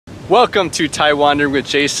Welcome to Taiwandering with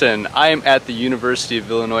Jason. I am at the University of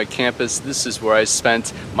Illinois campus. This is where I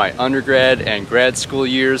spent my undergrad and grad school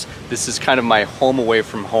years. This is kind of my home away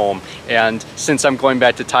from home. And since I'm going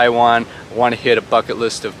back to Taiwan, I want to hit a bucket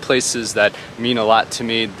list of places that mean a lot to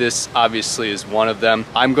me. This obviously is one of them.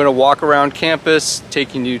 I'm going to walk around campus,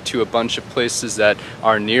 taking you to a bunch of places that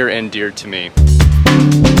are near and dear to me.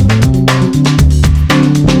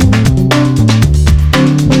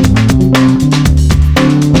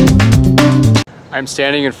 I'm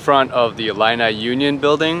standing in front of the Illini Union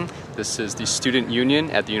building. This is the student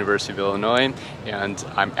union at the University of Illinois, and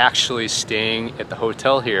I'm actually staying at the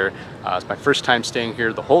hotel here. It's my first time staying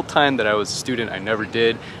here. The whole time that I was a student, I never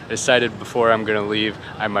did. I decided before I'm gonna leave,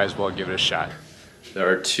 I might as well give it a shot. There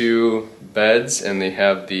are two beds, and they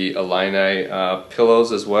have the Illini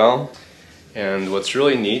pillows as well. And what's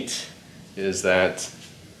really neat is that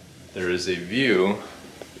there is a view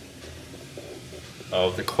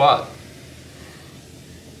of the quad.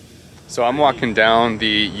 So I'm walking down the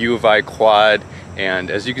U of I quad,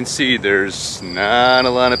 and as you can see, there's not a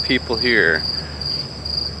lot of people here.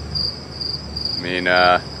 I mean,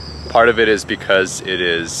 part of it is because it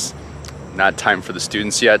is not time for the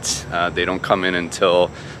students yet. They don't come in until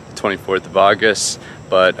the 24th of August.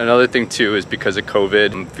 But another thing too is because of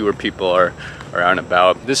COVID, fewer people are out and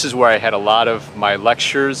about. This is where I had a lot of my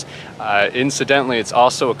lectures. Incidentally, it's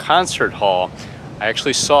also a concert hall. I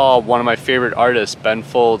actually saw one of my favorite artists, Ben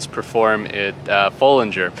Folds, perform at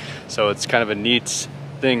Follinger. So it's kind of a neat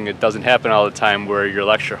thing. It doesn't happen all the time where your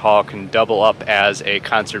lecture hall can double up as a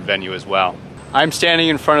concert venue as well. I'm standing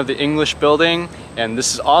in front of the English building, and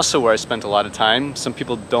this is also where I spent a lot of time. Some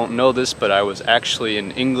people don't know this, but I was actually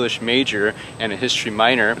an English major and a history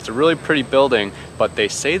minor. It's a really pretty building, but they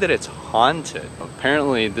say that it's haunted.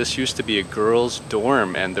 Apparently this used to be a girls'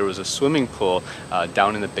 dorm, and there was a swimming pool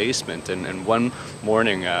down in the basement, and one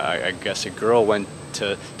morning I guess a girl went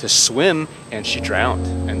to swim and she drowned,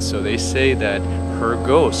 and so they say that her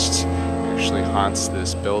ghost actually haunts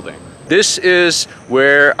this building. This is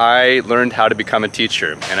where I learned how to become a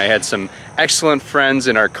teacher, and I had some excellent friends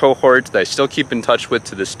in our cohort that I still keep in touch with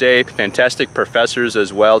to this day. Fantastic professors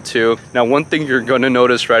as well too. Now, one thing you're going to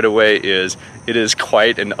notice right away is it is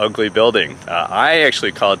quite an ugly building. I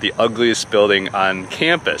actually call it the ugliest building on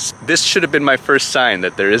campus. This should have been my first sign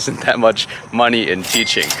that there isn't that much money in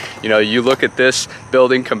teaching. You know, you look at this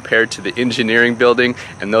building compared to the engineering building,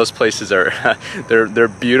 and those places are they're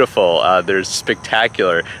beautiful. They're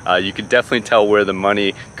spectacular. You can definitely tell where the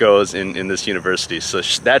money goes in this university. So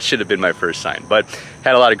that should have been my first sign. But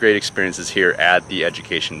had a lot of great experiences here at the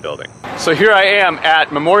education building. So here I am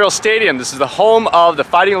at Memorial Stadium. This is the home of the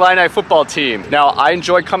Fighting Illini football team. Now, I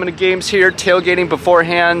enjoy coming to games here, tailgating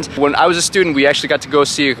beforehand. When I was a student, we actually got to go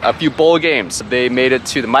see a few bowl games. They made it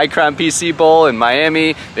to the Micron PC Bowl in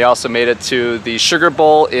Miami. They also made it to the Sugar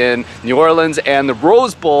Bowl in New Orleans and the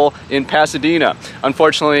Rose Bowl in Pasadena.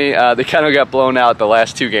 Unfortunately, they kind of got blown out the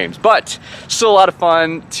last two games, but still a lot of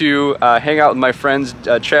fun to hang out with my friends,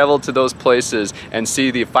 travel to those places and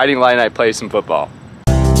see the Fighting Illini play some football.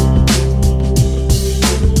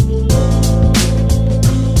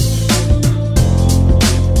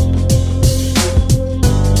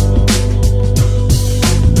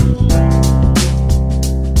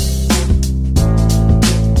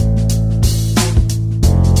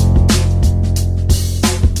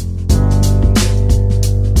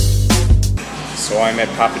 So I'm at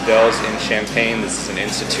Papadel's in Champaign. This is an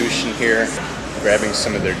institution here. Grabbing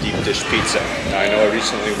some of their deep dish pizza. Now, I know I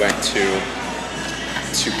recently went to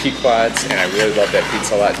Pequod's, and I really love that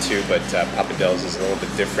pizza a lot too, but Papadel's is a little bit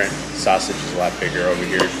different. Sausage is a lot bigger over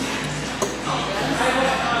here.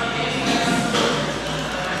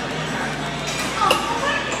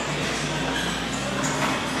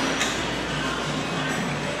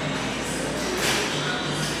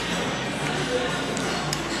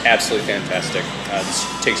 Absolutely fantastic.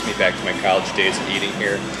 This takes me back to my college days of eating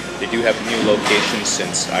here. They do have new locations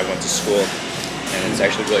since I went to school, and it's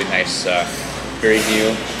actually really nice, very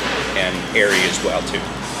new and airy as well too.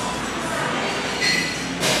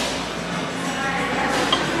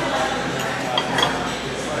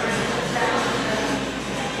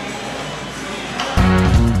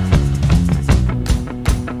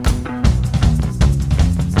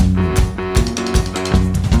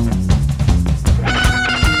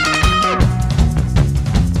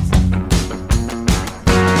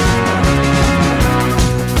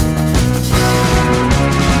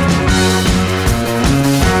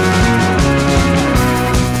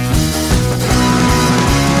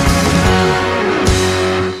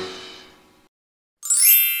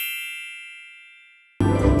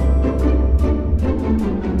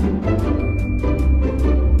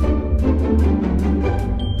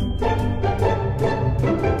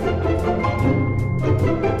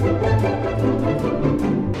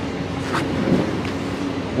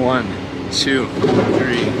 1, 2,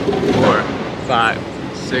 3, 4,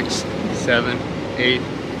 5, 6, 7, 8,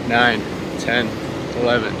 9, 10,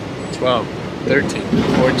 11, 12, 13,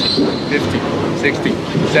 14, 15, 16,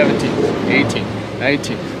 17, 18,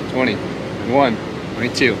 19, 20, 21,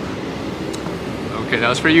 22. Okay, that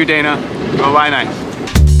was for you, Dana. Go Illini.